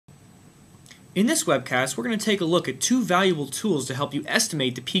In this webcast, we're going to take a look at two valuable tools to help you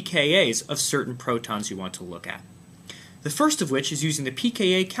estimate the pKa's of certain protons you want to look at. The first of which is using the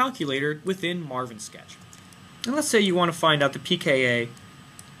pKa calculator within Marvin Sketch. And let's say you want to find out the pKa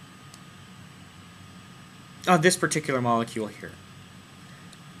of this particular molecule here.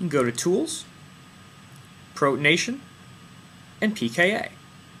 You can go to Tools, Protonation, and pKa.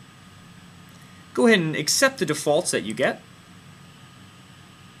 Go ahead and accept the defaults that you get.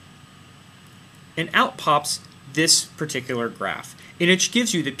 And out pops this particular graph, and it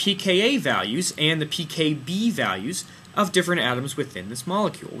gives you the pKa values and the pKb values of different atoms within this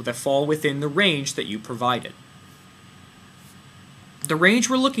molecule that fall within the range that you provided. The range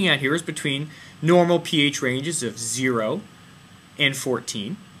we're looking at here is between normal pH ranges of 0 and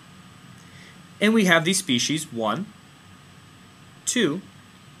 14, and we have these species 1, 2,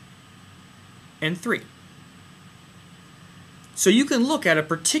 and 3. So you can look at a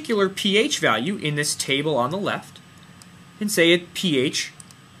particular pH value in this table on the left and say at pH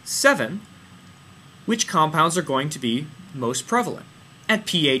 7, which compounds are going to be most prevalent. At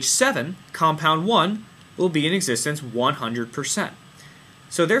pH 7, compound 1 will be in existence 100%.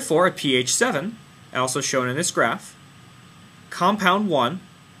 So therefore, at pH 7, also shown in this graph, compound 1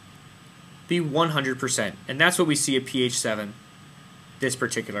 be 100%, and that's what we see at pH 7, this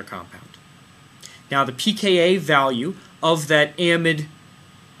particular compound. Now the pKa value of that amide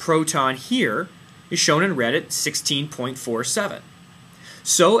proton here is shown in red at 16.47.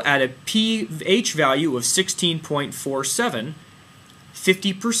 So at a pH value of 16.47,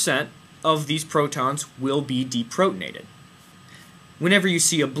 50% of these protons will be deprotonated. Whenever you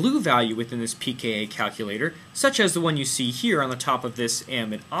see a blue value within this pKa calculator, such as the one you see here on the top of this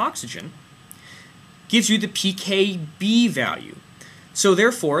amide oxygen, gives you the pKb value. So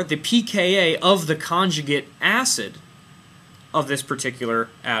therefore, the pKa of the conjugate acid of this particular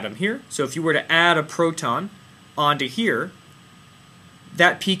atom here, so if you were to add a proton onto here,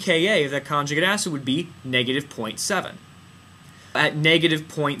 that pKa of that conjugate acid would be negative 0.7. At negative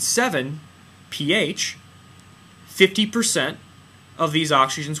 0.7 pH, 50% of these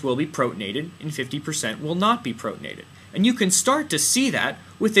oxygens will be protonated and 50% will not be protonated. And you can start to see that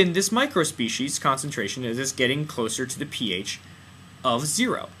within this microspecies concentration as it's getting closer to the pH of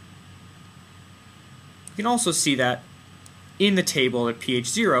 0. You can also see that in the table at pH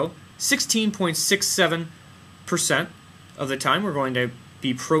 0, 16.67% of the time we're going to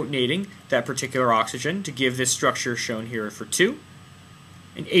be protonating that particular oxygen to give this structure shown here for 2.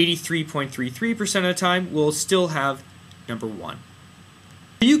 And 83.33% of the time we'll still have number 1.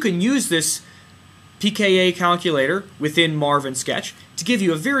 You can use this pKa calculator within Marvin Sketch to give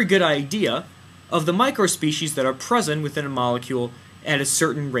you a very good idea of the microspecies that are present within a molecule at a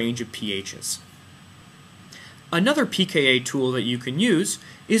certain range of pHs. Another pKa tool that you can use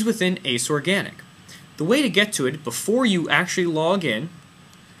is within Ace Organic. The way to get to it before you actually log in,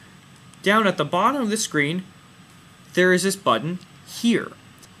 down at the bottom of the screen, there is this button here.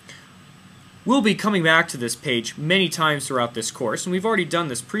 We'll be coming back to this page many times throughout this course, and we've already done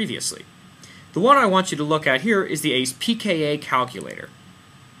this previously. The one I want you to look at here is the Ace pKa calculator.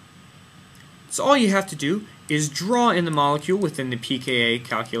 So all you have to do is draw in the molecule within the pKa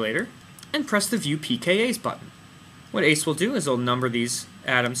calculator and press the View pKa's button. What Ace will do is it'll number these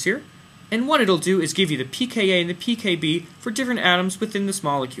atoms here, and what it'll do is give you the pKa and the pKb for different atoms within this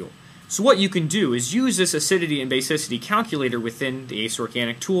molecule. So what you can do is use this acidity and basicity calculator within the Ace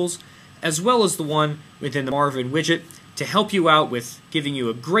Organic tools, as well as the one within the Marvin widget, to help you out with giving you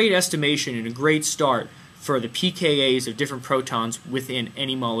a great estimation and a great start for the pKa's of different protons within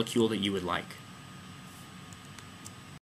any molecule that you would like.